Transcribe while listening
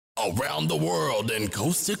Around the world and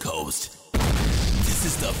coast to coast. This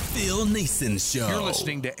is the Phil Naessens Show. You're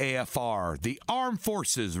listening to AFR, the Armed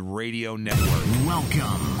Forces Radio Network.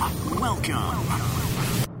 Welcome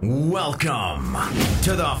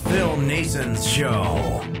to the Phil Naessens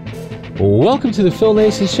Show. Welcome to the Phil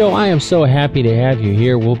Naessens Show. I am so happy to have you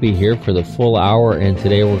here. We'll be here for the full hour, and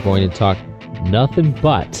today we're going to talk nothing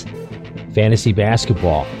but fantasy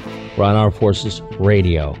basketball. We're on Armed Forces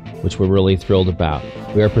Radio, which we're really thrilled about.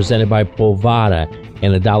 We are presented by Bovada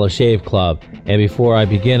and the Dollar Shave Club. And before I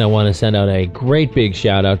begin, I want to send out a great big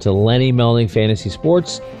shout out to Lenny Melnick Fantasy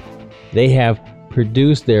Sports. They have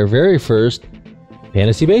produced their very first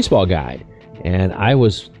fantasy baseball guide, and I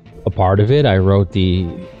was a part of it. I wrote the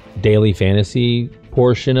daily fantasy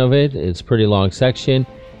portion of it. It's a pretty long section.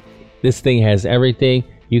 This thing has everything.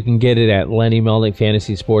 You can get it at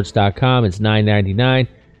LennyMelnickFantasySports.com. It's $9.99.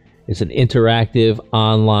 It's an interactive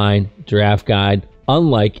online draft guide,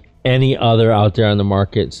 unlike any other out there on the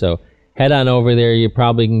market. So head on over there. You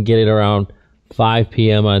probably can get it around 5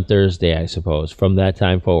 p.m. on Thursday, I suppose, from that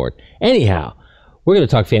time forward. Anyhow, we're going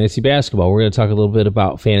to talk fantasy basketball. We're going to talk a little bit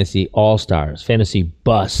about fantasy all-stars, fantasy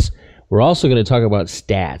busts. We're also going to talk about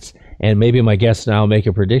stats. And maybe my guest and I will make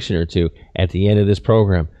a prediction or two at the end of this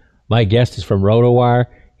program. My guest is from Rotowire.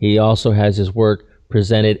 He also has his work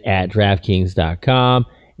presented at DraftKings.com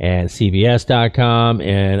and CBS.com,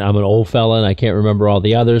 and I'm an old fella, and I can't remember all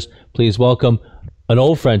the others. Please welcome an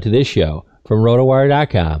old friend to this show from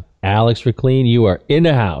Rotowire.com, Alex Rikleen. You are in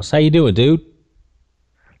the house. How you doing, dude?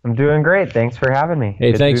 I'm doing great. Thanks for having me.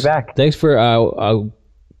 Hey, Good thanks, to be back. Thanks for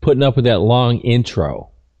putting up with that long intro.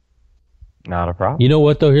 Not a problem. You know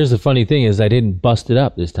what, though? Here's the funny thing is I didn't bust it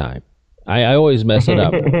up this time. I always mess it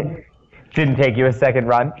up. Didn't take you a second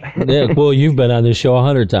run? Yeah, well, you've been on this show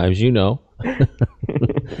 100 times, you know.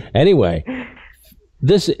 Anyway,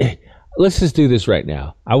 let's just do this right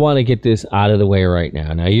now. I want to get this out of the way right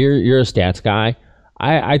now. Now, you're a stats guy.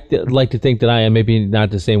 I like to think that I am maybe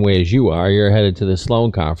not the same way as you are. You're headed to the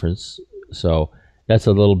Sloan Conference, so that's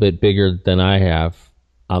a little bit bigger than I have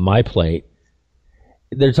on my plate.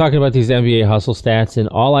 They're talking about these NBA hustle stats, and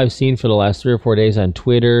all I've seen for the last 3 or 4 days on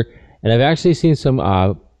Twitter, and I've actually seen some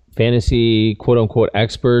fantasy quote-unquote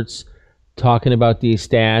experts talking about these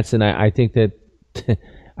stats, and I think that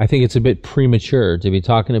I think it's a bit premature to be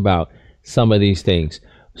talking about some of these things.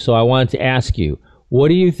 So I wanted to ask you, what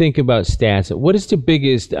do you think about stats? What is the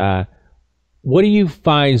biggest, what do you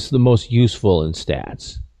find is the most useful in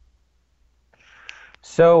stats?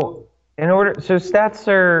 So stats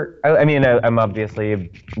are, I mean, I'm obviously a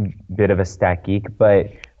bit of a stat geek,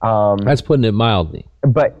 but... that's putting it mildly.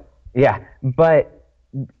 But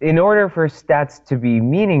in order for stats to be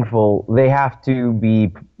meaningful, they have to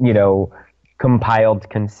be, compiled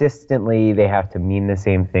consistently. They have to mean the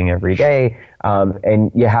same thing every day,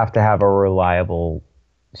 and you have to have a reliable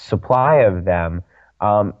supply of them.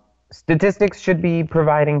 Statistics should be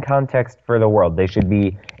providing context for the world. They should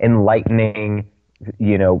be enlightening,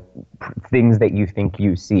 things that you think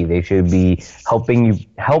you see. They should be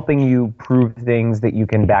helping you prove things that you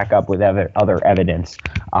can back up with other evidence.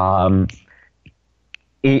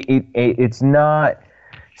 It's not.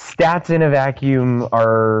 Stats in a vacuum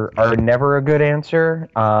are never a good answer,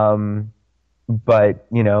 but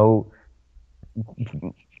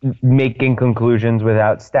making conclusions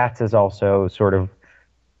without stats is also sort of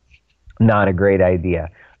not a great idea.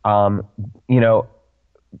 So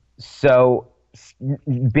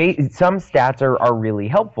some stats are really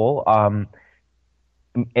helpful, but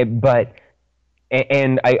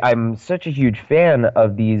I'm such a huge fan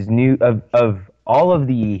of these of all of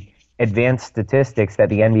the advanced statistics that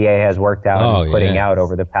the NBA has worked out and putting out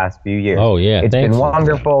over the past few years. Oh yeah, it's been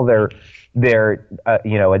wonderful. They're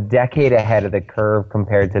a decade ahead of the curve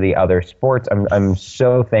compared to the other sports. I'm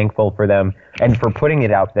so thankful for them and for putting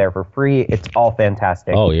it out there for free. It's all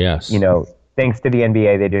fantastic. Oh yes. Thanks to the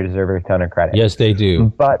NBA, they do deserve a ton of credit. Yes, they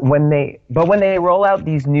do. But when they roll out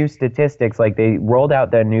these new statistics, like they rolled out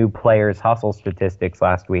the new players hustle statistics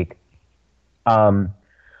last week,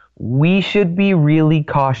 we should be really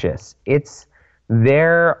cautious.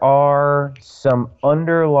 There are some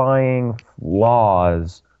underlying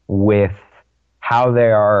flaws with how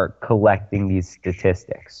they are collecting these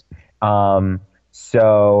statistics.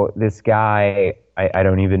 So this guy, I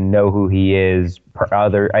don't even know who he is.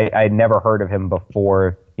 I'd never heard of him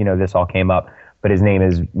before, this all came up. But his name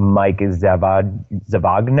is Mike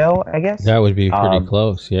Zavagno, I guess. That would be pretty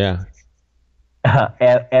close, yeah.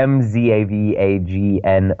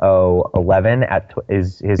 MZAVAGNO 11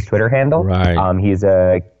 is his Twitter handle. Right. He's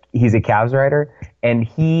a Cavs writer, and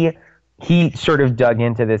he he sort of dug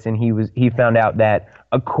into this, and he found out that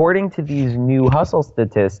according to these new hustle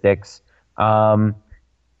statistics, the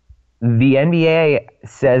NBA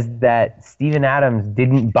says that Steven Adams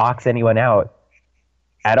didn't box anyone out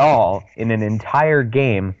at all in an entire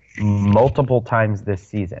game multiple times this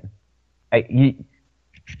season.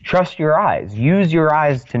 Trust your eyes. Use your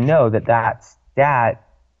eyes to know that stat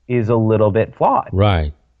is a little bit flawed.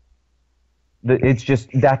 Right. It's just,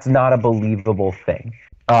 that's not a believable thing.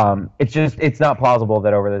 It's not plausible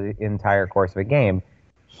that over the entire course of a game,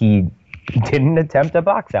 he didn't attempt a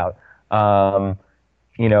box out.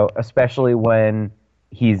 Especially when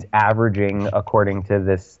he's averaging, according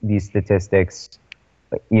to these statistics,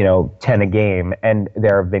 10 a game, and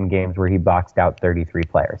there have been games where he boxed out 33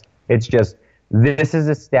 players. It's just, this is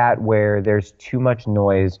a stat where there's too much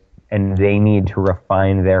noise, and they need to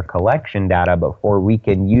refine their collection data before we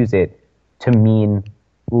can use it to mean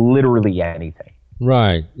literally anything.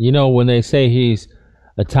 Right. When they say he's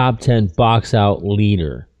a top 10 box out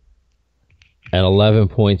leader at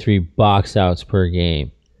 11.3 box outs per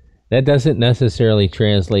game, that doesn't necessarily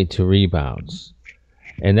translate to rebounds.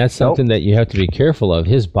 And that's something that you have to be careful of.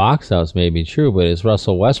 His box outs may be true, but it's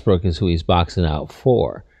Russell Westbrook is who he's boxing out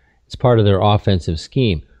for. It's part of their offensive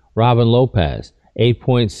scheme. Robin Lopez,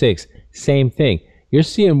 8.6, same thing. You're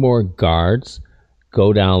seeing more guards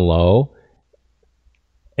go down low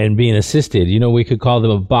and being assisted. We could call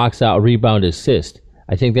them a box out rebound assist.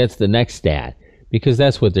 I think that's the next stat, because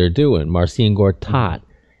that's what they're doing. Marcin Gortat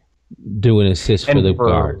doing assists for the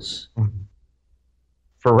guards.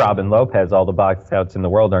 For Robin Lopez, all the box outs in the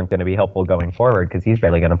world aren't going to be helpful going forward, because he's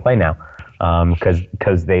barely going to play now.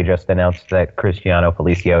 Because they just announced that Cristiano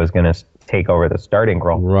Felicio is going to take over the starting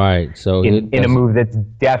role. Right. So in a move that's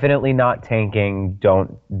definitely not tanking,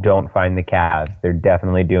 don't find the Cavs. They're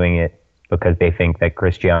definitely doing it because they think that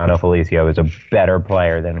Cristiano Felicio is a better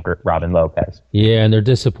player than Robin Lopez. Yeah, and they're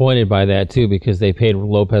disappointed by that too, because they paid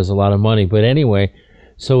Lopez a lot of money. But anyway,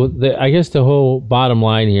 so I guess the whole bottom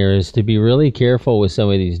line here is to be really careful with some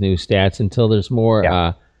of these new stats until there's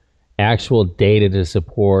more actual data to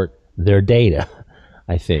support their data,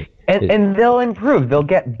 I think. And they'll improve. They'll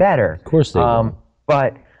get better. Of course they will.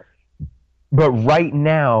 But right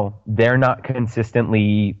now, they're not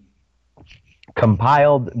consistently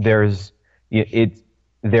compiled. There is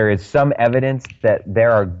some evidence that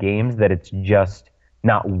there are games that it's just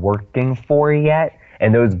not working for yet,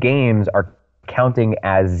 and those games are counting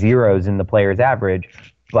as zeros in the player's average.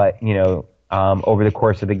 But over the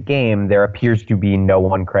course of the game, there appears to be no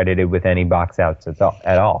one credited with any box outs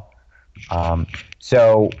at all. And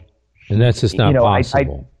that's just not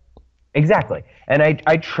possible. Exactly. And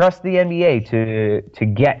I trust the NBA to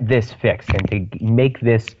get this fixed and to make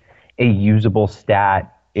this a usable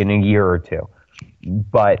stat in a year or two.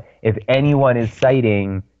 But if anyone is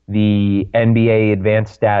citing the NBA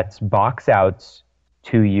advanced stats box outs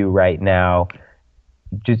to you right now,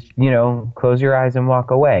 just, close your eyes and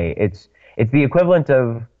walk away. It's the equivalent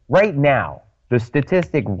of right now. The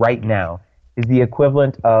statistic right now is the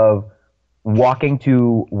equivalent of walking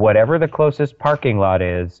to whatever the closest parking lot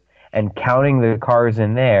is and counting the cars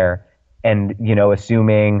in there and,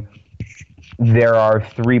 assuming there are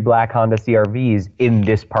 3 black Honda CRVs in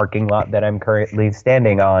this parking lot that I'm currently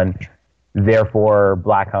standing on. Therefore,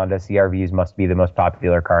 black Honda CRVs must be the most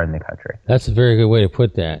popular car in the country. That's a very good way to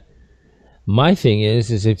put that. My thing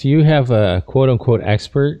is if you have a quote-unquote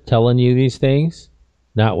expert telling you these things,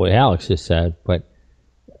 not what Alex just said, but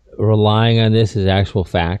relying on this as actual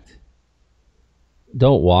fact,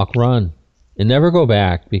 don't walk, run. And never go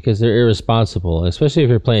back, because they're irresponsible. Especially if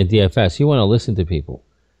you're playing DFS, you want to listen to people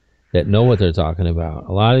that know what they're talking about.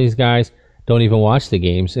 A lot of these guys don't even watch the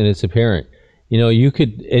games, and it's apparent. You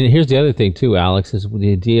could, and here's the other thing too, Alex, is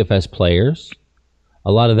the DFS players.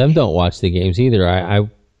 A lot of them don't watch the games either. I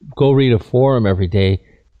go read a forum every day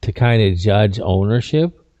to kind of judge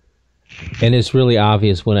ownership, and it's really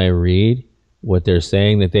obvious when I read what they're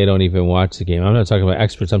saying that they don't even watch the game. I'm not talking about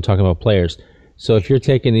experts, I'm talking about players. So if you're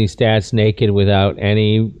taking these stats naked without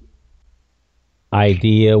any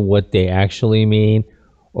idea what they actually mean,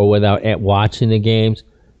 or without watching the games,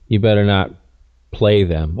 you better not play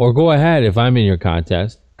them. Or go ahead if I'm in your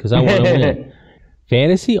contest, because I want to win.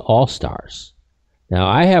 Fantasy All-Stars. Now,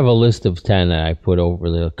 I have a list of 10 that I put over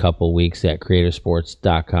the couple weeks at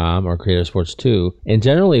creatorsports.com or Creator 2. And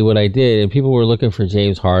generally what I did, and people were looking for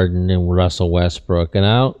James Harden and Russell Westbrook, and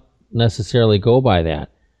I don't necessarily go by that.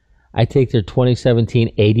 I take their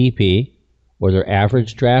 2017 ADP, or their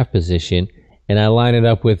average draft position, and I line it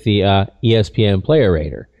up with the ESPN player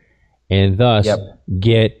rater, and thus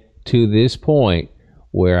get to this point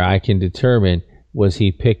where I can determine, was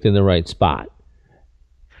he picked in the right spot.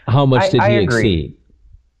 How much did he agree. exceed?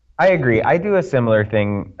 I agree. I do a similar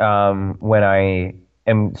thing when I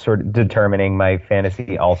am sort of determining my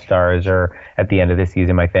fantasy all-stars, or at the end of the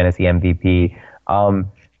season, my fantasy MVP.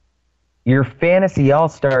 Your fantasy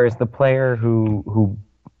all-star is the player who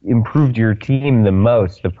improved your team the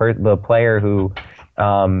most, the player who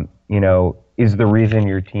is the reason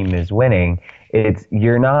your team is winning.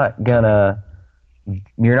 You're not gonna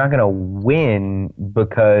win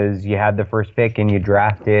because you had the first pick and you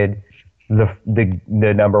drafted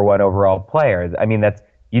the number one overall player. I mean,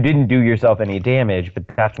 you didn't do yourself any damage, but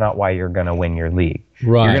that's not why you're gonna win your league.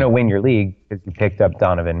 Right. You're gonna win your league because you picked up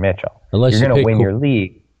Donovan Mitchell. Unless you're you gonna win your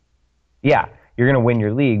league. Yeah, you're gonna win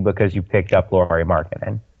your league because you picked up Lauri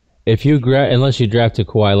Markkanen. Unless you drafted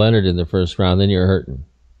Kawhi Leonard in the first round, then you're hurting.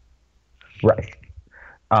 Right.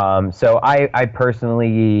 So I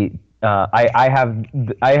personally, I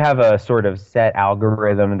have a sort of set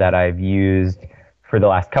algorithm that I've used for the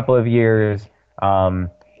last couple of years.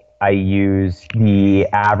 I use the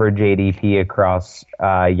average ADP across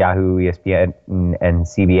Yahoo, ESPN, and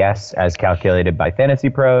CBS as calculated by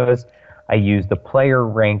Fantasy Pros. I use the player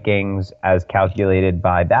rankings as calculated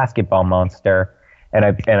by Basketball Monster, and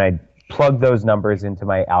I plug those numbers into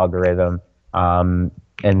my algorithm, and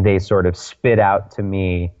they sort of spit out to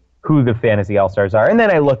me who the fantasy all-stars are, and then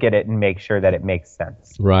I look at it and make sure that it makes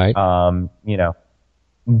sense. Right. But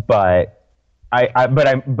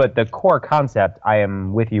the core concept, I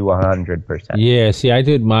am with you 100%. Yeah. See, I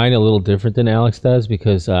did mine a little different than Alex does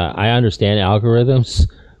because I understand algorithms.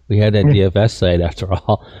 We had that DFS site after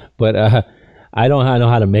all, but I don't know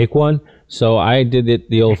how to make one, so I did it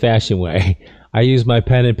the old-fashioned way. I use my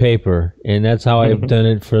pen and paper, and that's how I've done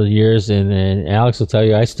it for years. And Alex will tell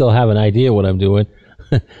you, I still have an idea what I'm doing.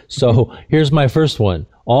 So here's my first one,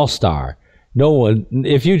 All-Star. No one,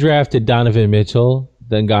 if you drafted Donovan Mitchell,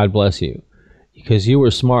 then God bless you, because you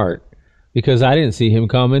were smart. Because I didn't see him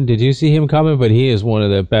coming. Did you see him coming? But he is one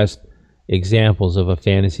of the best examples of a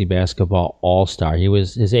fantasy basketball all-star.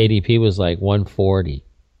 His ADP was like 140.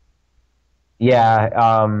 Yeah,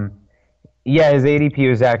 his ADP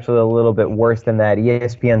was actually a little bit worse than that.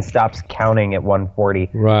 ESPN stops counting at 140.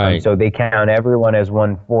 Right. So they count everyone as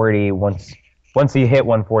 140. Once you hit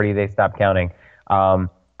 140, they stop counting.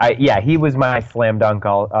 He was my slam dunk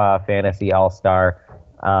fantasy all-star.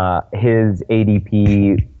 His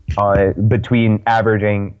ADP between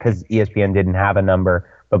averaging, because ESPN didn't have a number,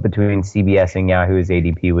 but between CBS and Yahoo, his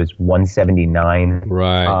ADP was 179.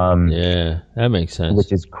 Right. Yeah, that makes sense.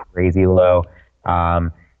 Which is crazy low.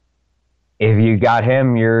 If you got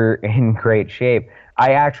him, you're in great shape.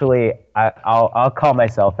 I'll call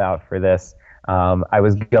myself out for this. I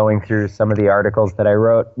was going through some of the articles that I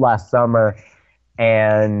wrote last summer,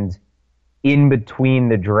 and in between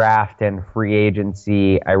the draft and free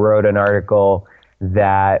agency, I wrote an article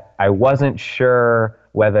that I wasn't sure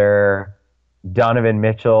whether Donovan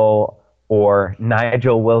Mitchell or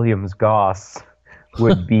Nigel Williams-Goss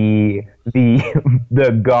would be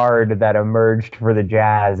the guard that emerged for the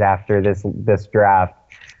Jazz after this draft,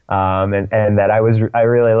 and that I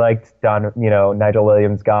really liked Nigel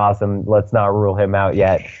Williams-Goss, and let's not rule him out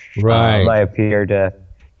yet. Right. I appear to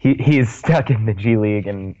he's stuck in the G League,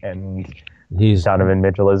 and Donovan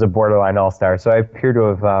Mitchell is a borderline all-star, so I appear to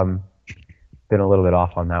have been a little bit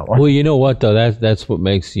off on that one. Well, you know what though? That's what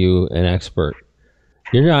makes you an expert.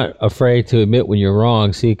 You're not afraid to admit when you're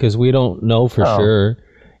wrong, see, because we don't know for sure.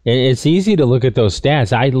 And it's easy to look at those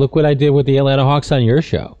stats. Look what I did with the Atlanta Hawks on your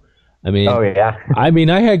show. I mean,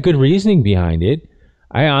 I had good reasoning behind it.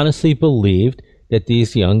 I honestly believed that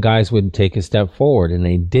these young guys would take a step forward, and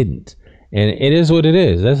they didn't. And it is what it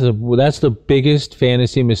is. That's the biggest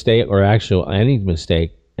fantasy mistake, or any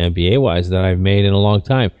mistake NBA-wise, that I've made in a long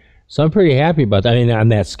time. So I'm pretty happy about that. I mean, on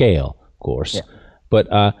that scale, of course. Yeah. But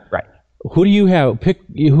right. Who do you have?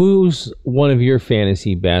 Who's one of your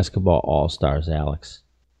fantasy basketball all-stars, Alex?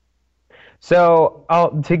 So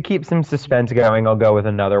to keep some suspense going, I'll go with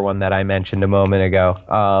another one that I mentioned a moment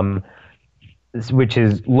ago, which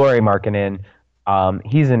is Lauri Markkanen.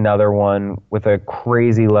 He's another one with a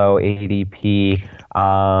crazy low ADP.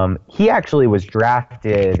 He actually was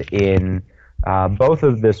drafted in both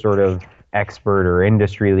of the sort of expert or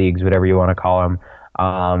industry leagues, whatever you want to call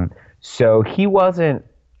them. So he wasn't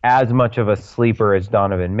as much of a sleeper as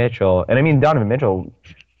Donovan Mitchell. And I mean, Donovan Mitchell,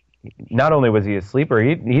 not only was he a sleeper,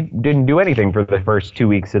 he didn't do anything for the first 2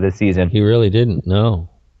 weeks of the season. He really didn't, no.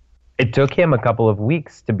 It took him a couple of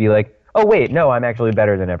weeks to be like, oh, wait, no, I'm actually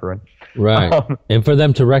better than everyone. Right. And for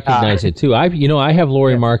them to recognize it, too. I have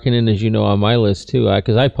Lauri Markkanen, as you know, on my list, too,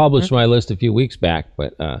 because I published my list a few weeks back.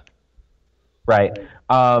 But Right.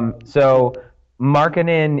 So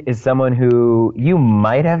Markkanen is someone who you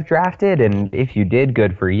might have drafted, and if you did,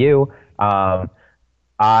 good for you. I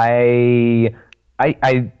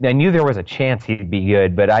knew there was a chance he'd be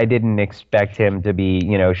good, but I didn't expect him to be,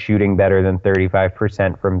 shooting better than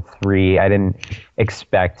 35% from three. I didn't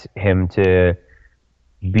expect him to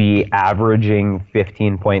be averaging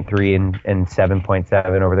 15.3 and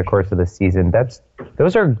 7.7 over the course of the season.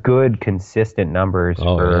 Those are good, consistent numbers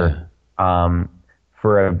for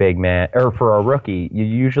a big man or for a rookie.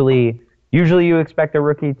 Usually you expect a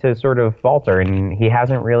rookie to sort of falter, and he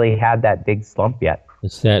hasn't really had that big slump yet.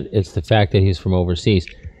 It's the fact that he's from overseas.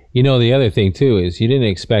 The other thing too is you didn't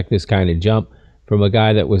expect this kind of jump from a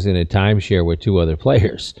guy that was in a timeshare with two other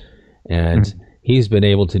players, and he's been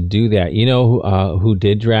able to do that. Who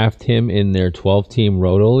did draft him in their 12-team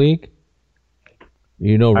Roto League?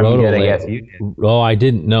 Roto Lady. Yes, you did. Oh, I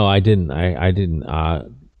didn't. No, I didn't. I didn't.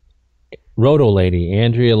 Roto Lady,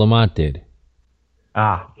 Andrea Lamont did.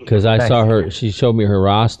 Because I saw her. She showed me her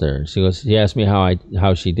roster. She asked me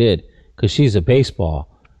how she did, because she's a baseball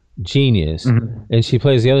genius, and she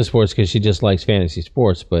plays the other sports because she just likes fantasy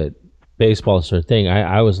sports, but baseball is her thing.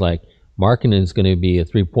 I was like, Markkanen's going to be a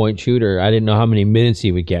three-point shooter. I didn't know how many minutes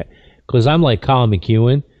he would get, because I'm like Colin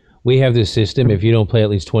McEwen. We have this system: if you don't play at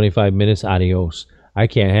least 25 minutes, adios. I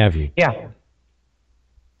can't have you. Yeah.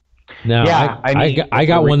 Now, I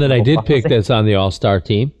got one that I did pick that's on the All-Star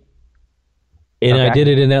team, and I did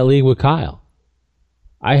it in that league with Kyle.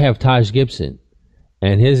 I have Taj Gibson,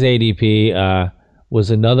 and his ADP was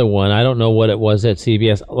another one. I don't know what it was at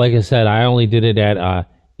CBS. Like I said, I only did it at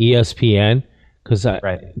ESPN because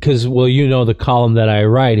the column that I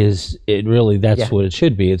write that's what it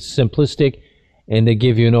should be. It's simplistic, and they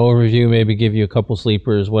give you an overview, maybe give you a couple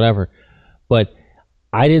sleepers, whatever. But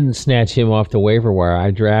I didn't snatch him off the waiver wire.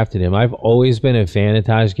 I drafted him. I've always been a fan of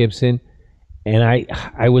Taj Gibson, and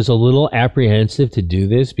I was a little apprehensive to do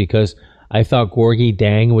this because I thought Gorgie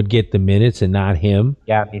Dang would get the minutes and not him.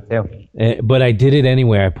 Yeah, me too. But I did it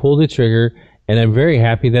anyway. I pulled the trigger, and I'm very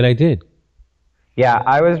happy that I did. Yeah,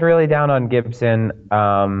 I was really down on Gibson.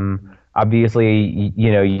 Obviously,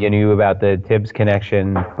 you knew about the Tibbs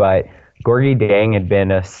connection, but Gorgie Dang had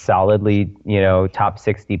been a solidly, top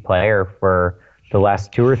 60 player for the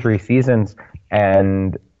last 2 or 3 seasons,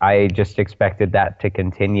 and I just expected that to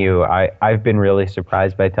continue. I've been really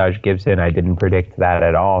surprised by Taj Gibson. I didn't predict that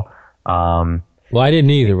at all. Well, I didn't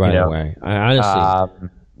either away. I honestly.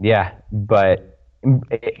 Yeah, but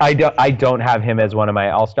I don't have him as one of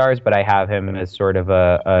my all-stars, but I have him as sort of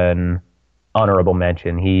an honorable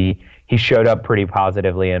mention. He showed up pretty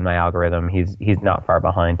positively in my algorithm. He's not far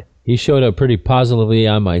behind. He showed up pretty positively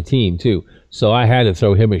on my team too, so I had to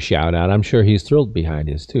throw him a shout out. I'm sure he's thrilled behind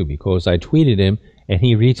his too, because I tweeted him and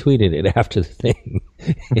he retweeted it after the thing.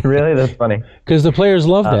 Really? That's funny. Because the players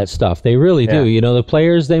love that stuff. They really do. The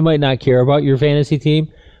players, they might not care about your fantasy team,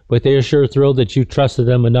 but they're sure thrilled that you trusted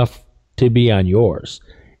them enough to be on yours.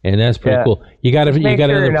 And that's pretty cool. You got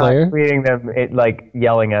another player? Not tweeting them,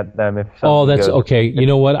 yelling at them if something that's goes. Okay. You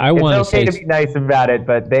know what? I want to say it's okay to be nice about it,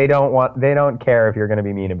 but they don't care if you're going to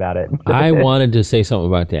be mean about it. I wanted to say something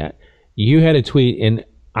about that. You had a tweet, and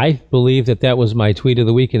I believe that was my tweet of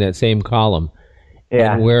the week in that same column.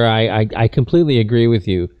 Yeah. And where I completely agree with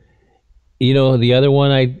you. The other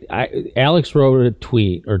one, Alex wrote a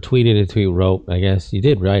tweet, or tweeted a tweet, I guess. You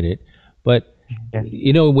did write it. But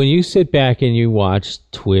when you sit back and you watch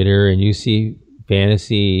Twitter and you see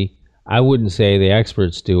fantasy, I wouldn't say the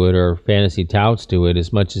experts do it or fantasy touts do it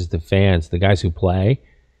as much as the fans, the guys who play,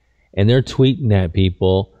 and they're tweeting at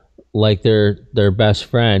people like they're their best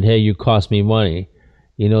friend. Hey, you cost me money.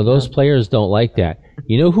 Those players don't like that.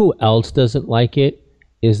 Who else doesn't like it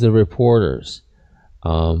is the reporters.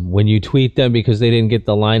 When you tweet them because they didn't get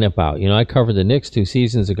the lineup out. I covered the Knicks 2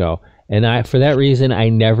 seasons ago. And for that reason, I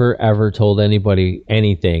never, ever told anybody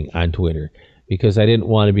anything on Twitter because I didn't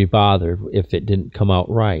want to be bothered if it didn't come out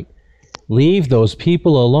right. Leave those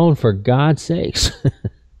people alone, for God's sakes.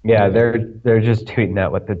 Yeah, they're just tweeting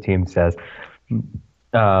out what the team says.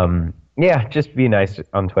 Just be nice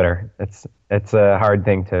on Twitter. It's a hard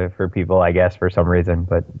thing for people, I guess, for some reason,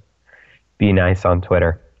 but be nice on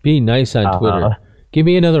Twitter. Be nice on Twitter. Give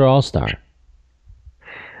me another all-star.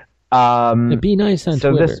 Be nice on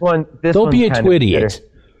Twitter. Don't be a Twitty.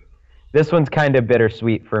 This one's kind of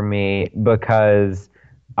bittersweet for me because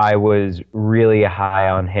I was really high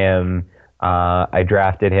on him. I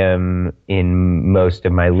drafted him in most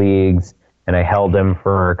of my leagues, and I held him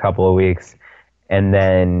for a couple of weeks. And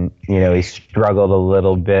then, he struggled a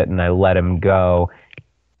little bit, and I let him go.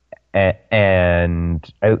 And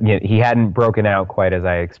he hadn't broken out quite as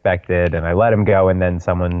I expected, and I let him go, and then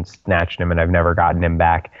someone snatched him, and I've never gotten him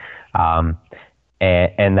back.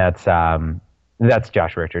 and that's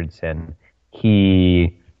Josh Richardson.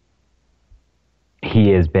 He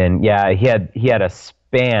has been, he had a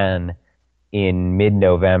span in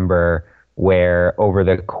mid-November where over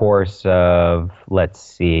the course of, let's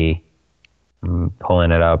see, I'm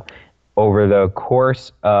pulling it up, over the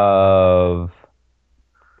course of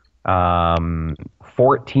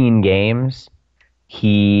 14 games,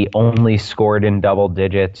 he only scored in double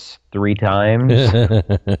digits 3 times.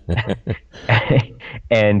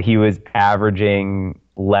 And he was averaging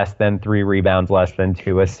less than 3 rebounds, less than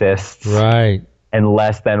 2 assists. Right. And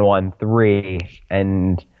less than 1 3.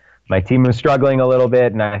 And my team was struggling a little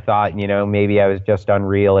bit, and I thought, maybe I was just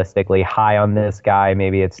unrealistically high on this guy.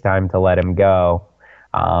 Maybe it's time to let him go.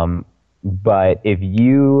 But if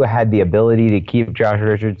you had the ability to keep Josh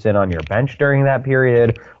Richardson on your bench during that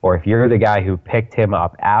period, or if you're the guy who picked him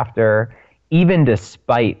up after, even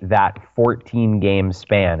despite that 14-game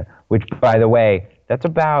span, which, by the way, that's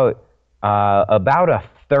about a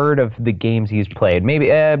third of the games he's played,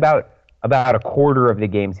 maybe about a quarter of the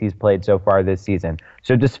games he's played so far this season.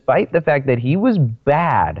 So despite the fact that he was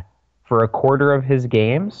bad for a quarter of his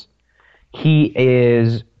games, he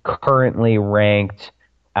is currently ranked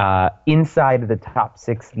inside the top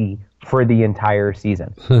 60 for the entire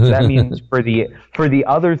season. So that means for the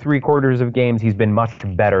other 3 quarters of games, he's been much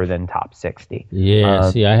better than top 60. Yeah,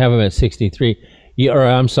 see, I have him at 63.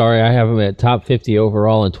 I have him at top 50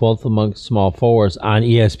 overall and 12th amongst small forwards on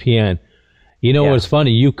ESPN. What's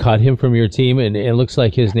funny? You cut him from your team, and it looks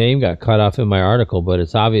like his name got cut off in my article, but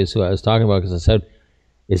it's obvious who I was talking about because I said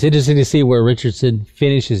it's interesting to see where Richardson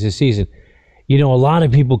finishes his season. A lot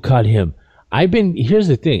of people cut him. Here's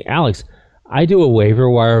the thing, Alex, I do a waiver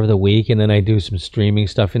wire of the week, and then I do some streaming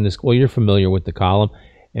stuff in this. Well, you're familiar with the column.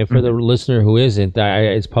 And for the listener who isn't,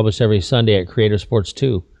 it's published every Sunday at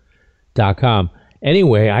creatorsports2.com.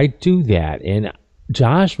 Anyway, I do that, and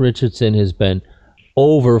Josh Richardson has been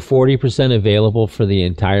over 40% available for the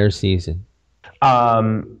entire season.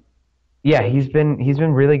 Yeah, he's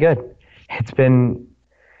been really good. It's been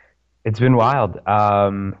wild.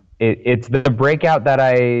 It's the breakout that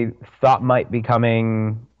I thought might be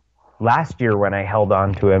coming last year when I held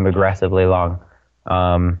on to him aggressively long.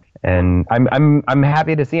 And I'm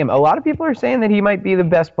happy to see him. A lot of people are saying that he might be the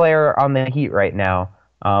best player on the Heat right now.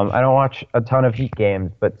 I don't watch a ton of Heat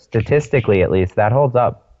games, but statistically at least that holds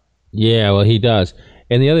up. Yeah, well, he does.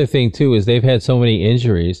 And the other thing too is they've had so many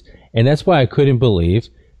injuries, and that's why I couldn't believe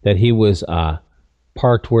that he was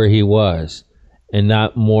parked where he was and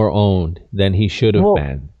not more owned than he should have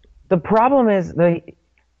been. The problem is,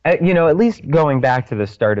 at least going back to the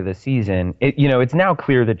start of the season, it's now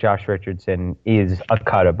clear that Josh Richardson is a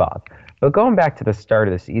cut above. But going back to the start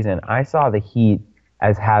of the season, I saw the Heat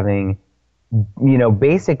as having,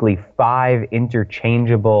 basically 5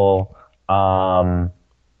 interchangeable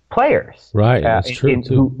players. Right, that's true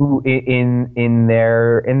too. Who in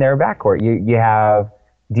their backcourt, you have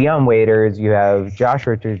Dion Waiters, you have Josh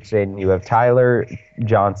Richardson, you have Tyler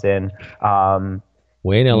Johnson.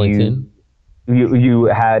 Wayne Ellington. You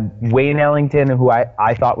had Wayne Ellington, who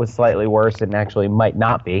I thought was slightly worse and actually might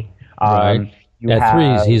not be. Right. At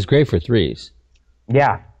threes, he's great for threes.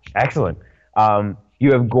 Yeah, excellent.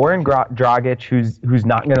 You have Goran Dragic, who's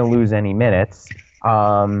not going to lose any minutes,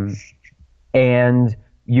 and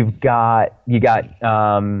you got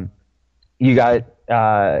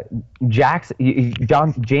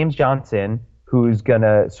James Johnson, who's going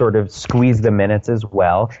to sort of squeeze the minutes as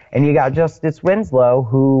well. And you got Justice Winslow,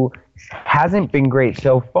 who hasn't been great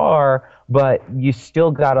so far, but you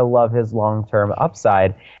still got to love his long-term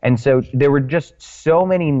upside. And so there were just so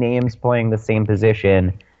many names playing the same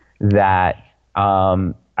position that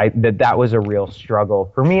that was a real struggle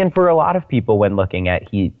for me and for a lot of people when looking at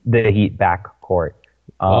the Heat backcourt.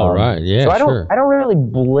 Right, yeah, so I don't really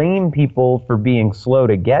blame people for being slow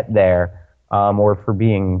to get there, or for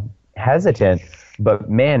being hesitant. But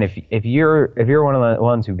man, if you're one of the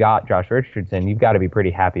ones who got Josh Richardson, you've got to be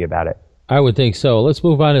pretty happy about it. I would think so. Let's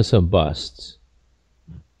move on to some busts.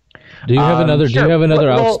 Do you have another? Sure. Do you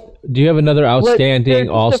have another outstanding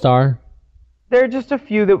All-Star? There are just a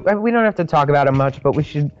few that we don't have to talk about it much, but we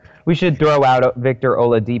should throw out Victor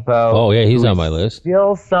Oladipo. Oh yeah, he's on my list.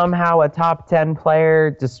 Still somehow a top 10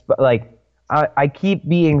 player. Just I keep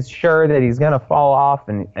being sure that he's gonna fall off,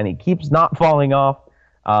 and he keeps not falling off.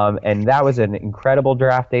 And that was an incredible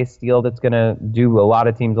draft day steal that's gonna do a lot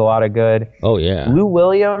of teams a lot of good. Oh yeah. Lou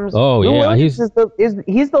Williams.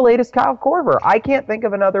 He's the latest Kyle Korver. I can't think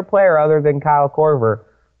of another player other than Kyle Korver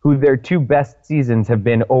who their 2 best seasons have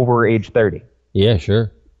been over age 30. Yeah,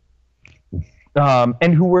 sure.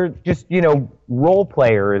 And who were just, role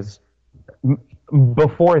players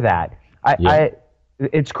before that.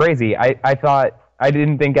 it's crazy. I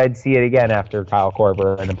didn't think I'd see it again after Kyle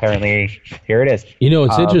Korver, and apparently here it is.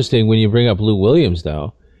 It's interesting when you bring up Lou Williams,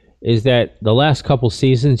 though, is that the last couple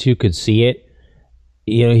seasons you could see it.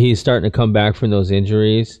 He's starting to come back from those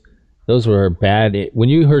injuries. Those were bad. When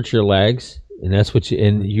you hurt your legs, and that's what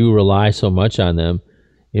you rely so much on them,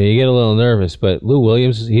 you get a little nervous. But Lou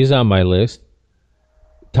Williams, he's on my list.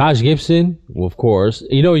 Taj Gibson, well, of course.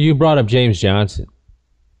 You brought up James Johnson.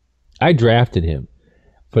 I drafted him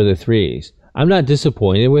for the threes. I'm not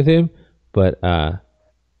disappointed with him, but I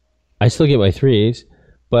still get my threes.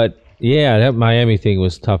 But yeah, that Miami thing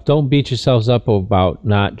was tough. Don't beat yourselves up about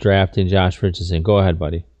not drafting Josh Richardson. Go ahead,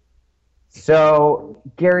 buddy. So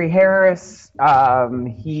Gary Harris,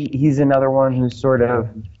 he's another one who sort of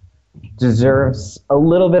deserves a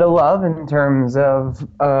little bit of love in terms of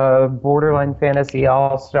borderline fantasy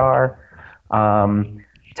all-star.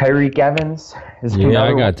 Tyreek Evans is another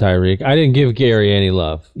I got Tyreek. I didn't give Gary any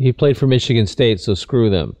love. He played for Michigan State, so screw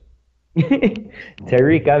them.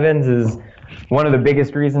 Tyreek Evans is one of the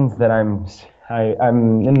biggest reasons that I'm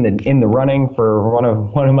in the running for one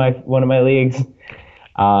of my leagues.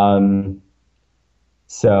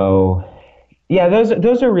 So yeah,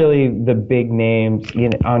 those are really the big names.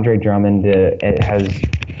 Andre Drummond has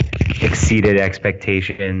exceeded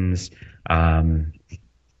expectations.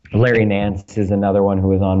 Larry Nance is another one who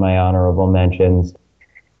was on my honorable mentions.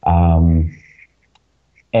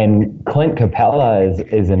 And Clint Capella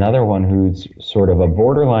is another one who's sort of a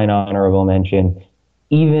borderline honorable mention,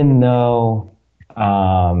 even though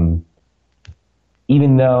I'm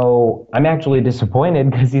actually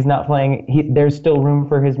disappointed because he's not playing. There's still room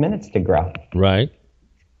for his minutes to grow. Right.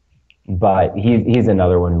 But he's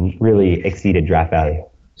another one who really exceeded draft value.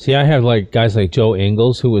 See, I have guys like Joe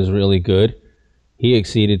Ingles, who was really good. He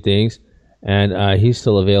exceeded things, and he's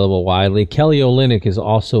still available widely. Kelly Olynyk is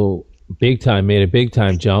also made a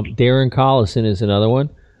big-time jump. Darren Collison is another one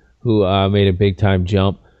who made a big-time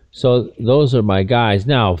jump. So those are my guys.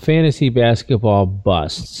 Now, fantasy basketball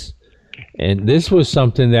busts. And this was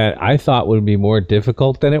something that I thought would be more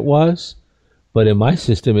difficult than it was, but in my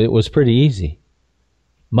system, it was pretty easy.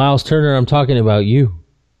 Miles Turner, I'm talking about you.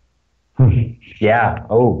 Yeah.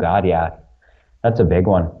 Oh, God, yeah. That's a big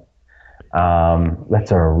one.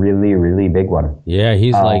 That's a really, really big one. Yeah,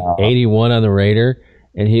 he's 81 on the Raider,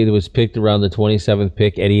 and he was picked around the 27th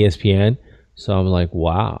pick at ESPN. So I'm like,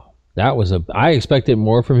 wow, I expected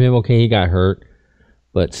more from him. Okay, he got hurt,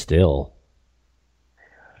 but still.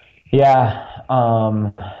 Yeah.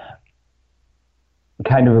 Kind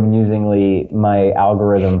of amusingly, my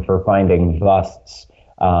algorithm for finding busts,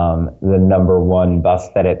 the number one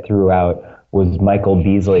bust that it threw out was Michael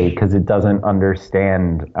Beasley, because it doesn't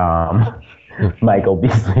understand Michael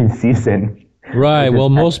Beasley's season. Right. Well,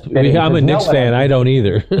 I'm a Knicks fan. I don't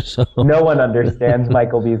either. So. No one understands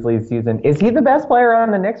Michael Beasley's season. Is he the best player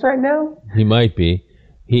on the Knicks right now? He might be.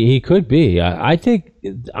 He could be. I think,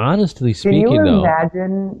 honestly speaking,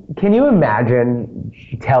 Can you imagine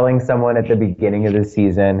telling someone at the beginning of the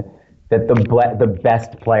season that the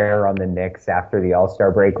best player on the Knicks after the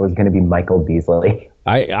All-Star break was going to be Michael Beasley?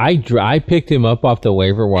 I picked him up off the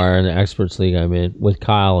waiver wire in the Experts League I'm in with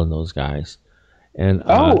Kyle and those guys. And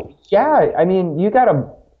yeah, I mean, you got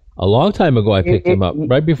a long time ago I picked him up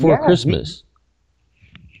right before Christmas.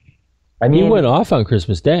 He went off on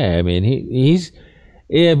Christmas Day. I mean, he's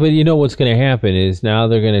but you know what's going to happen is now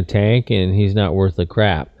they're going to tank and he's not worth the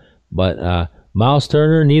crap. But Miles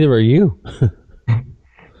Turner, neither are you.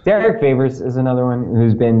 Derek Favors is another one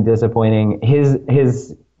who's been disappointing.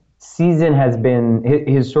 His season has been,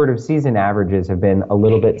 his sort of season averages have been a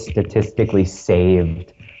little bit statistically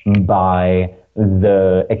saved by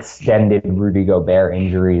the extended Rudy Gobert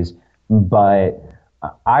injuries. But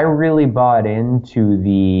I really bought into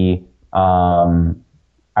the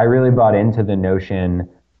notion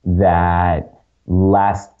that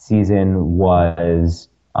last season was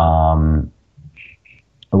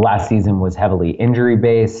heavily injury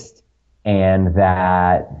based, and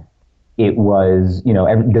that it was,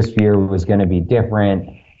 this year was going to be different.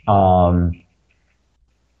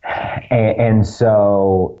 And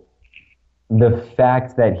so the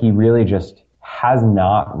fact that he really just has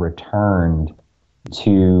not returned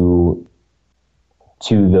to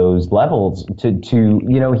those levels,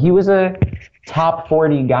 he was a top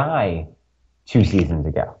 40 guy 2 seasons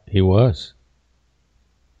ago. He was.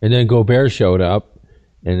 And then Gobert showed up,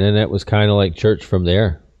 and then that was kind of like church from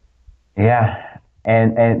there. Yeah.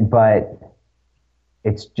 But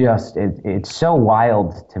it's just, it's so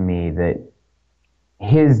wild to me that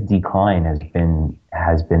his decline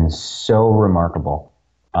has been so remarkable.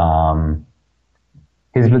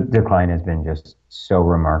 His decline has been just so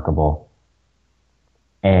remarkable.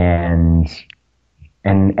 and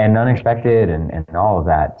unexpected and all of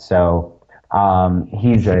that. So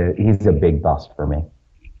he's a big bust for me.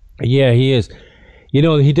 Yeah, he is.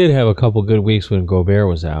 He did have a couple good weeks when Gobert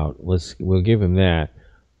was out. We'll give him that.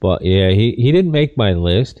 But yeah, he didn't make my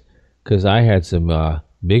list because I had some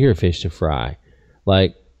bigger fish to fry,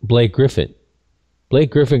 like Blake Griffin.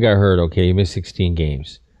 Blake Griffin got hurt. Okay, he missed 16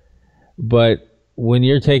 games. But when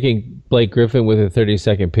you're taking Blake Griffin with a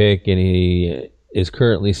 32nd pick and he is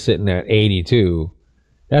currently sitting at 82,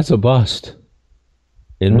 that's a bust,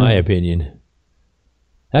 in my opinion.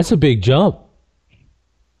 That's a big jump.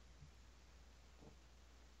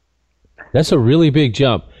 That's a really big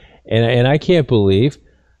jump. And I can't believe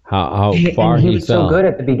how far he fell. He was so good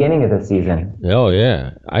at the beginning of the season. Oh,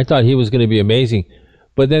 yeah. I thought he was going to be amazing.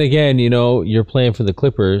 But then again, you're playing for the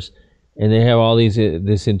Clippers, and they have all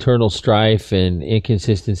this internal strife and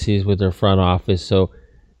inconsistencies with their front office. So,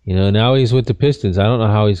 now he's with the Pistons. I don't know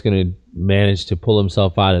how he's going to manage to pull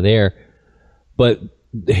himself out of there. But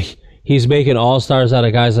he's making all-stars out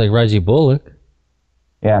of guys like Reggie Bullock.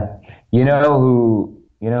 Yeah. You know who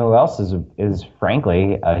else is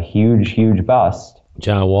frankly a huge bust?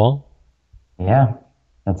 John Wall? Yeah.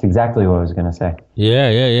 That's exactly what I was going to say.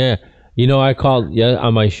 Yeah. I called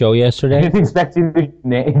on my show yesterday. I didn't expect you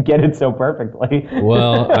to get it so perfectly.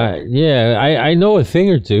 Well, I know a thing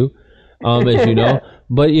or two, as you know.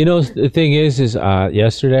 But, the thing is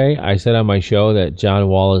yesterday I said on my show that John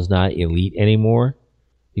Wall is not elite anymore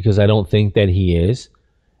because I don't think that he is.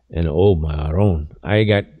 And, oh, my own. I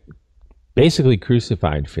got basically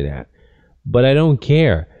crucified for that. But I don't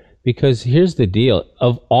care because here's the deal.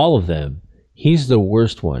 Of all of them, he's the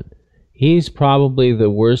worst one. He's probably the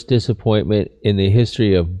worst disappointment in the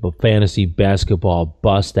history of fantasy basketball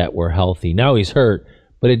busts that were healthy. Now he's hurt,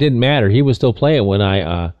 but it didn't matter. He was still playing when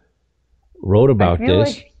I wrote about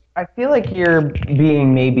this. I feel like you're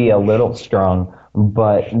being maybe a little strong,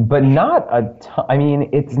 but not I mean,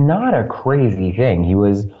 it's not a crazy thing. He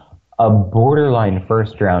was a borderline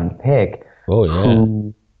first-round pick. Oh yeah.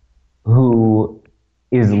 Who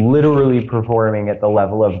is literally performing at the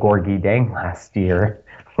level of Gorgie Deng last year.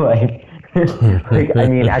 I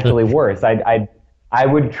mean, actually worse. I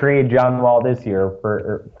would trade John Wall this year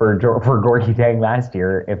for Gorgie Deng last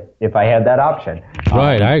year if I had that option.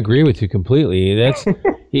 Right, I agree with you completely.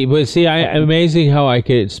 But see, amazing how I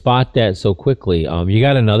could spot that so quickly. You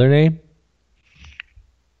got another name?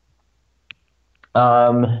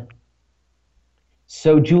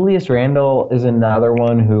 So Julius Randle is another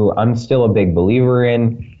one who I'm still a big believer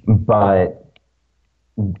in, but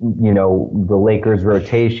the Lakers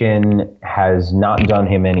rotation has not done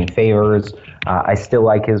him any favors. I still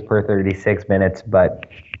like his per 36 minutes, but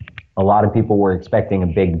a lot of people were expecting a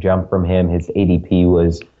big jump from him. His ADP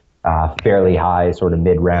was fairly high, sort of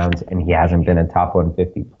mid-rounds, and he hasn't been a top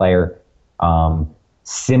 150 player.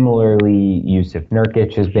 Similarly, Yusuf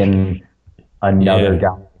Nurkic has been another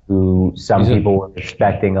guy who some people were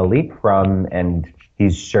expecting a leap from, and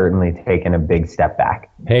he's certainly taken a big step back.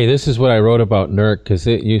 Hey, this is what I wrote about Nurk, because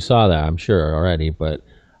you saw that, I'm sure, already, but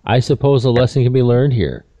I suppose a lesson can be learned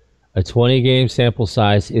here. A 20-game sample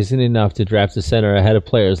size isn't enough to draft a center ahead of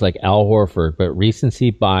players like Al Horford, but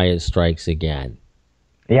recency bias strikes again.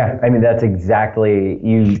 Yeah, I mean, that's exactly,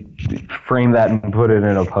 you frame that and put it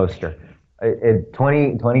in a poster.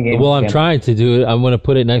 20 games. Well, I'm trying to do it. I'm going to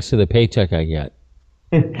put it next to the paycheck I get.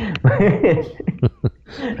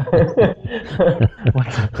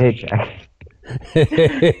 What's a paycheck?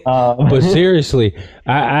 But seriously,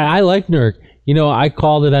 I like Nurk. I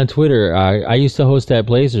called it on Twitter. I used to host that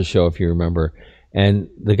Blazers show, if you remember. And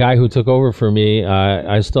the guy who took over for me,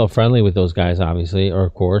 I'm still friendly with those guys, obviously, or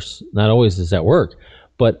of course, not always does that work.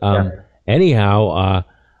 But anyhow,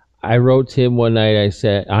 I wrote to him one night. I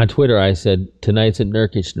said on Twitter, tonight's a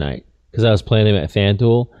Nurkic night because I was playing him at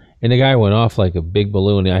FanDuel. And the guy went off like a big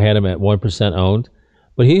balloon. I had him at 1% owned,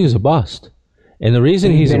 but he was a bust. And the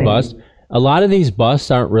reason he's a bust, a lot of these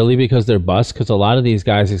busts aren't really because they're busts, because a lot of these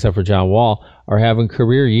guys, except for John Wall, are having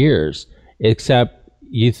career years, except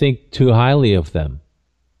you think too highly of them.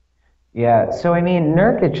 Yeah, so I mean,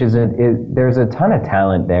 Nurkic there's a ton of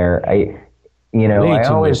talent there. I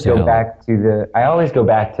always go back to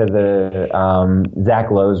the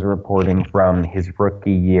Zach Lowe's reporting from his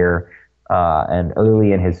rookie year. And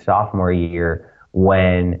early in his sophomore year,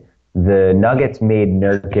 when the Nuggets made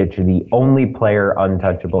Nurkic the only player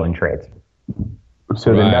untouchable in trades.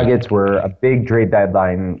 So the Nuggets were a big trade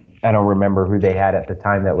deadline. I don't remember who they had at the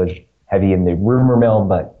time that was heavy in the rumor mill,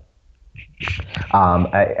 but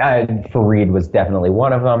Fareed was definitely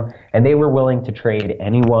one of them. And they were willing to trade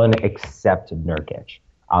anyone except Nurkic.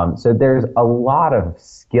 So there's a lot of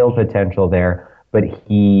skill potential there. but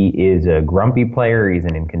he is a grumpy player. He's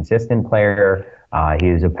an inconsistent player. He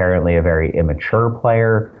is apparently a very immature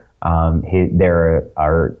player. There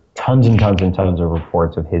are tons and tons and tons of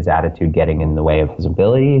reports of his attitude getting in the way of his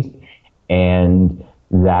abilities, and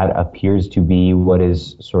that appears to be what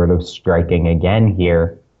is sort of striking again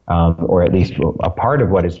here, or at least a part of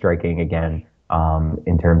what is striking again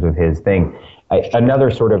in terms of his thing.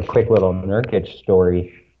 Another sort of quick little Nurkic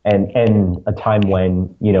story, and a time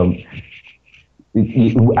when,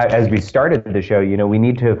 as we started the show, we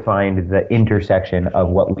need to find the intersection of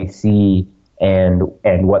what we see and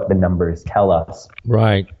what the numbers tell us.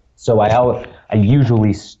 Right. So I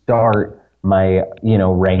usually start my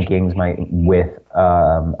rankings with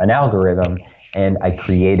an algorithm, and I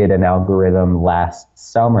created an algorithm last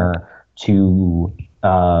summer to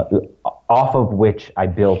off of which I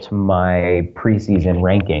built my preseason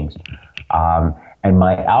rankings, and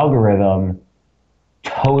my algorithm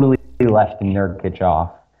totally left Nurkic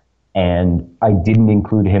off, and I didn't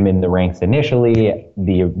include him in the ranks initially.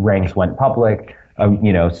 The ranks went public. A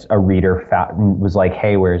reader was like,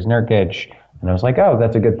 "Hey, where's Nurkic?" And I was like, "Oh,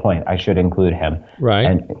 that's a good point. I should include him." Right.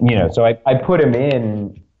 And so I put him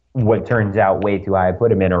in what turns out way too high. I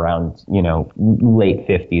put him in around late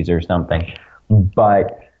 50s or something.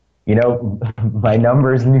 But my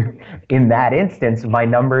numbers in that instance, my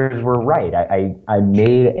numbers were right. I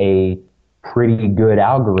made a pretty good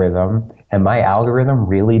algorithm, and my algorithm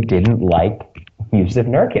really didn't like Jusuf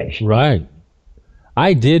Nurkic. Right.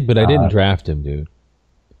 I did, but I didn't draft him, dude.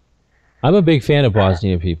 I'm a big fan of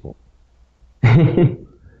Bosnian people.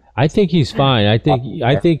 I think he's fine. I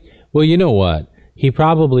think. Well, you know what? He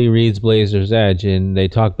probably reads Blazers Edge, and they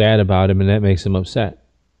talk bad about him, and that makes him upset.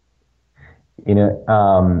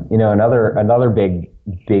 Another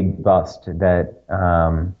big bust that.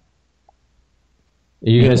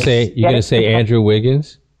 You're gonna say Andrew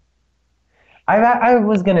Wiggins? I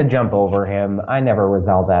was gonna jump over him. I never was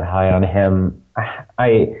all that high on him.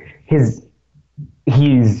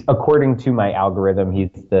 He's according to my algorithm,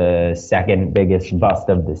 he's the second biggest bust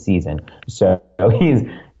of the season. So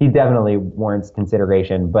he definitely warrants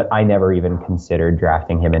consideration, but I never even considered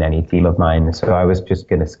drafting him in any team of mine. So I was just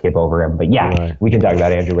going to skip over him. But yeah, We can talk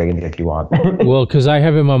about Andrew Wiggins if you want. Well, because I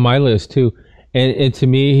have him on my list too. And to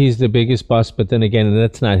me, he's the biggest bust, but then again,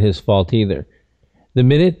 that's not his fault either. The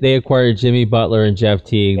minute they acquired Jimmy Butler and Jeff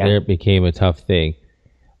Teague, there it became a tough thing.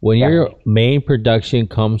 When your main production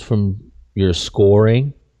comes from your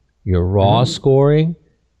scoring, your raw scoring,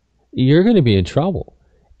 you're going to be in trouble.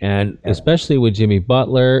 And especially with Jimmy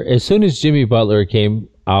Butler, as soon as Jimmy Butler came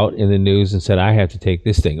out in the news and said, I have to take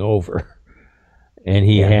this thing over, and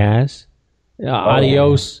he has,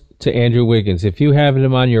 adios to Andrew Wiggins. If you have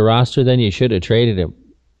him on your roster, then you should have traded him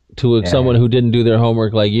to someone who didn't do their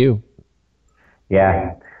homework like you.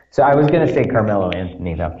 Yeah. So I was going to say Carmelo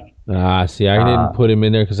Anthony, though. See, I didn't put him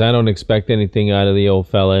in there because I don't expect anything out of the old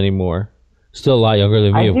fella anymore. Still a lot younger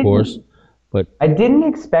than me, of course. But I didn't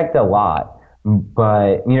expect a lot,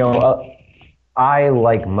 but, I,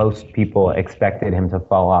 like most people, expected him to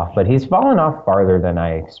fall off. But he's fallen off farther than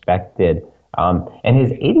I expected. And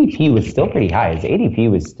his ADP was still pretty high. His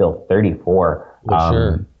ADP was still 34.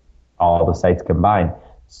 Sure. All the sites combined.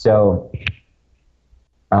 So,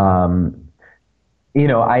 I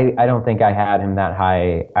don't think I had him that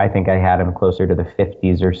high. I think I had him closer to the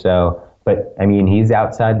 50s or so. But, I mean, he's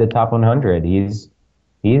outside the top 100. He's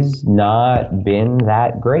not been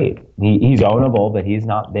that great. He's ownable, but he's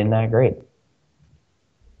not been that great.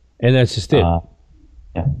 And that's just it.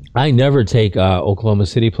 Yeah. I never take Oklahoma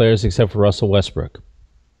City players except for Russell Westbrook.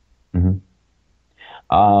 Mm-hmm.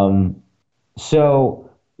 So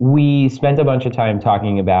we spent a bunch of time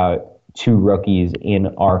talking about two rookies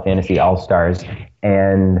in our Fantasy All-Stars,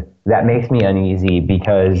 and that makes me uneasy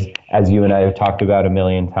because, as you and I have talked about a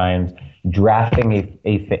million times, drafting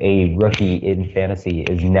a rookie in fantasy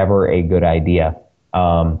is never a good idea.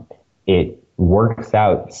 It works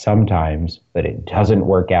out sometimes, but it doesn't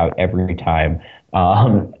work out every time.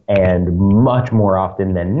 And much more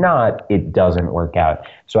often than not, it doesn't work out.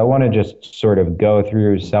 So I want to just sort of go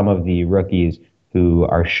through some of the rookies who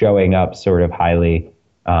are showing up sort of highly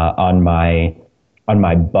on my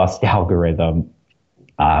bust algorithm.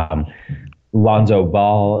 Lonzo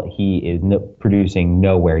Ball, he is producing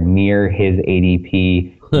nowhere near his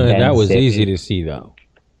ADP. That was easy to see, though.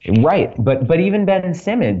 Right, but even Ben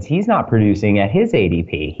Simmons, he's not producing at his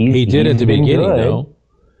ADP. He did at the beginning, though.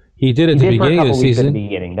 He did at the beginning of the season. At the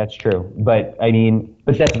beginning, that's true. But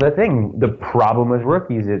that's the thing. The problem with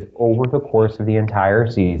rookies is over the course of the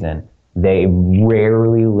entire season, they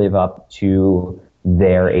rarely live up to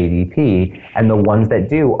their ADP, and the ones that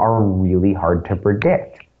do are really hard to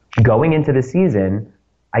predict. going into the season,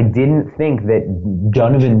 I didn't think that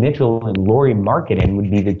Donovan Mitchell and Lauri Markkanen would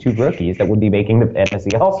be the two rookies that would be making the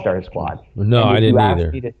fantasy All-Star squad. No, I didn't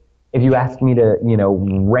either. If you asked me to,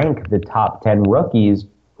 rank the top 10 rookies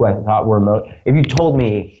who I thought were if you told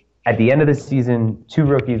me at the end of the season 2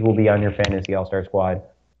 rookies will be on your fantasy All-Star squad,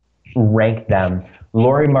 rank them,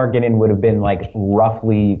 Lauri Markkanen would have been like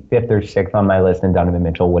roughly 5th or 6th on my list, and Donovan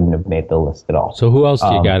Mitchell wouldn't have made the list at all. So who else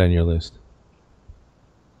do you got on your list?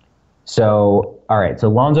 So, all right. So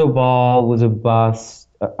Lonzo Ball was a bust.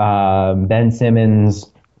 Ben Simmons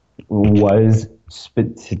was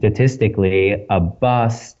statistically a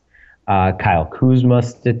bust. Kyle Kuzma,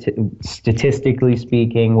 statistically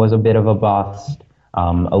speaking, was a bit of a bust.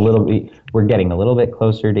 We're getting a little bit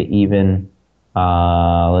closer to even.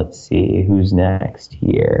 Let's see who's next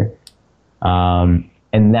here. And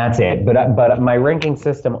that's it. But my ranking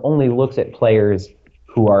system only looks at players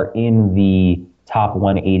who are in the top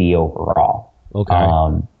 180 overall. Okay.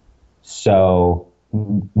 So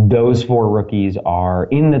those 4 rookies are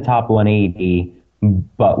in the top 180,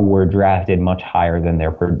 but were drafted much higher than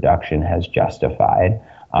their production has justified.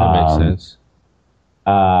 That makes sense.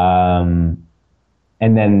 And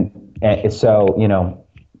then, there's so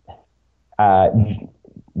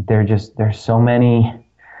many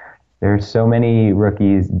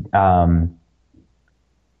rookies.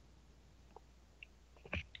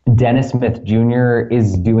 Dennis Smith Jr.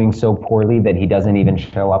 is doing so poorly that he doesn't even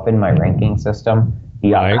show up in my ranking system. He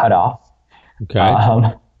got cut off.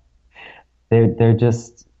 Okay. They're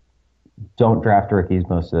just don't draft rookies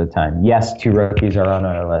most of the time. Yes, 2 rookies are on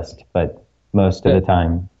our list, but most of the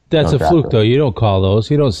time. That's a fluke, though. You don't call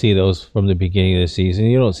those. You don't see those from the beginning of the season.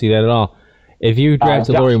 You don't see that at all. If you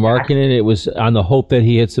drafted Lauri Markkanen, it was on the hope that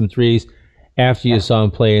he hit some threes after you saw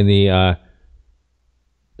him play in the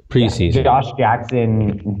preseason. Josh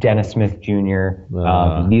Jackson, Dennis Smith Jr.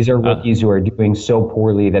 These are rookies who are doing so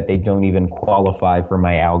poorly that they don't even qualify for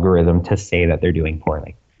my algorithm to say that they're doing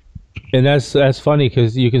poorly. And that's funny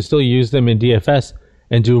because you can still use them in DFS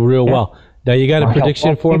and do real well. Now, you got a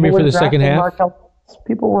prediction for me for the second half?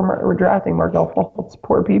 People were drafting Markelle Fultz.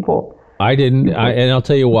 Poor people. I didn't, and I'll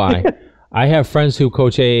tell you why. I have friends who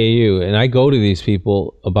coach AAU, and I go to these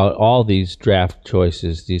people about all these draft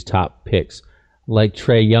choices, these top picks, like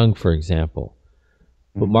Trae Young, for example.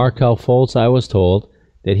 But Markelle Fultz, I was told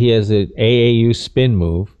that he has an AAU spin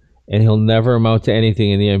move, and he'll never amount to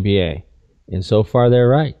anything in the NBA. And so far, they're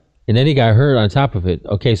right. And then he got hurt on top of it.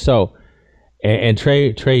 Okay, so, and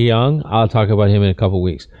Trae Young, I'll talk about him in a couple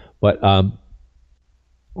weeks. But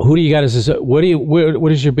who do you got as what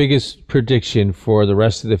is your biggest prediction for the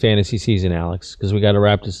rest of the fantasy season, Alex? Because we got to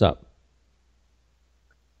wrap this up.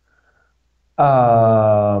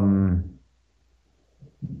 I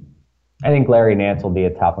think Larry Nance will be a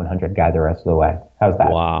top 100 guy the rest of the way. How's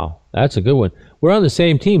that? Wow, that's a good one. We're on the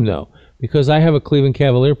same team, though, because I have a Cleveland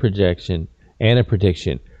Cavalier projection and a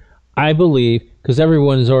prediction. I believe, because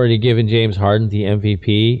everyone's already given James Harden the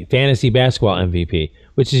MVP, fantasy basketball MVP,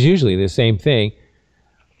 which is usually the same thing.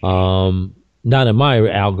 Not in my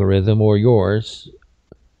algorithm or yours.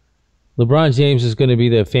 LeBron James is going to be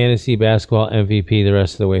the fantasy basketball MVP the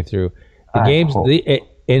rest of the way through. The games,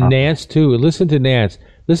 and Nance too. Listen to Nance.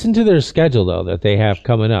 Listen to their schedule, though, that they have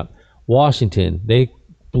coming up. Washington, they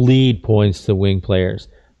bleed points to wing players.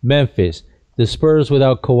 Memphis, the Spurs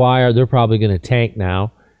without Kawhi, they're probably going to tank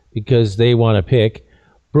now because they want to pick.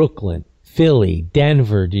 Brooklyn, Philly,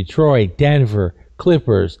 Denver, Detroit, Denver,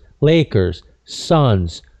 Clippers, Lakers,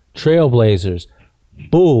 Suns, Trailblazers,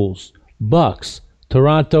 Bulls, Bucks,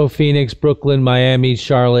 Toronto, Phoenix, Brooklyn, Miami,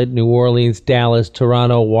 Charlotte, New Orleans, Dallas,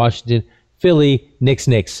 Toronto, Washington, Philly,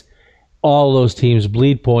 Knicks. All those teams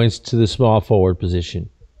bleed points to the small forward position.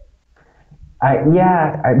 But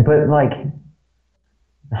like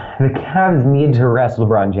the Cavs need to rest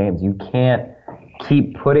LeBron James. You can't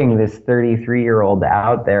keep putting this 33-year-old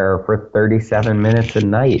out there for 37 minutes a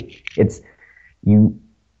night.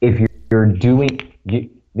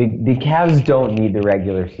 The Cavs don't need the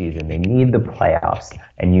regular season. They need the playoffs,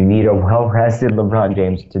 and you need a well-rested LeBron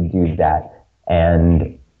James to do that.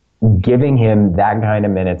 And giving him that kind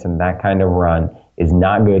of minutes and that kind of run is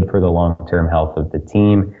not good for the long-term health of the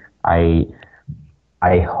team.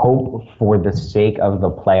 I hope for the sake of the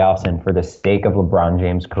playoffs and for the sake of LeBron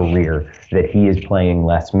James' career that he is playing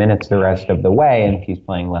less minutes the rest of the way. And if he's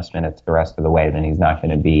playing less minutes the rest of the way, then he's not going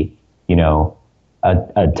to be,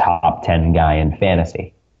 a top 10 guy in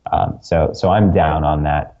fantasy. So I'm down on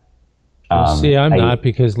that. I'm not,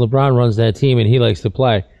 because LeBron runs that team and he likes to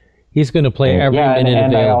play. He's going to play every minute available.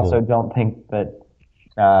 And I also don't think that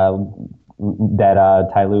Ty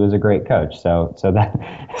Lue is a great coach. So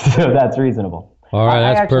that's reasonable. All right,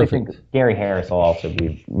 that's I actually perfect. think Gary Harris will also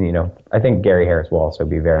be, I think Gary Harris will also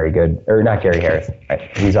be very good. Or not Gary Harris.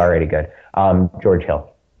 He's already good. George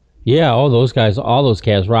Hill. Yeah, all those guys, all those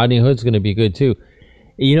cats. Rodney Hood's going to be good, too.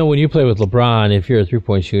 When you play with LeBron, if you're a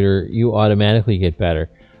three-point shooter, you automatically get better.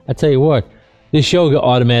 I tell you what, this show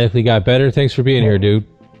automatically got better. Thanks for being here, dude.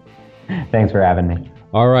 Thanks for having me.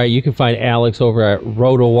 All right, you can find Alex over at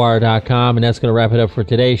rotowire.com, and that's going to wrap it up for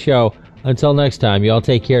today's show. Until next time, y'all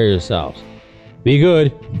take care of yourselves. Be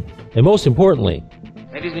good, and most importantly...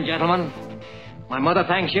 Ladies and gentlemen, my mother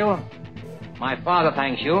thanks you, my father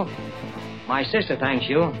thanks you, my sister thanks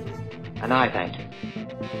you, and I thank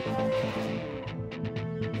you.